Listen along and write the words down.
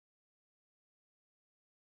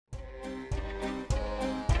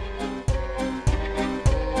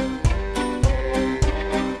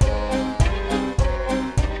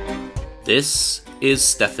This is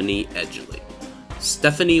Stephanie Edgley.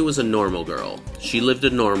 Stephanie was a normal girl. She lived a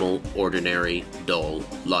normal, ordinary, dull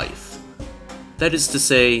life. That is to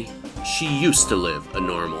say, she used to live a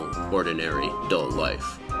normal, ordinary, dull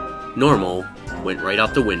life. Normal went right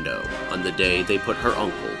out the window on the day they put her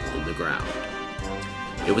uncle in the ground.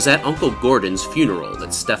 It was at Uncle Gordon's funeral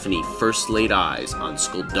that Stephanie first laid eyes on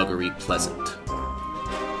Skulduggery Pleasant.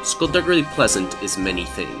 Skulduggery Pleasant is many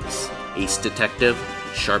things: ace detective,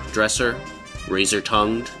 sharp dresser,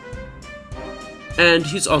 razor-tongued, and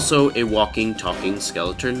he's also a walking, talking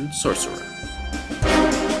skeleton sorcerer.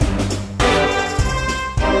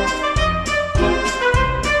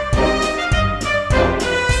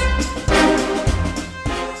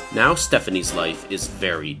 Now Stephanie's life is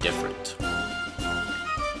very different.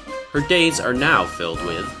 Her days are now filled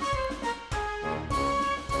with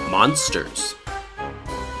monsters,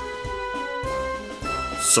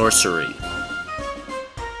 sorcery,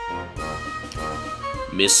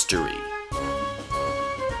 mystery,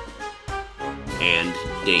 and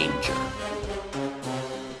danger.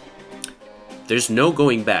 There's no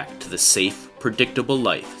going back to the safe, predictable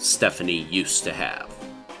life Stephanie used to have.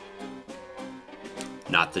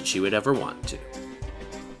 Not that she would ever want to.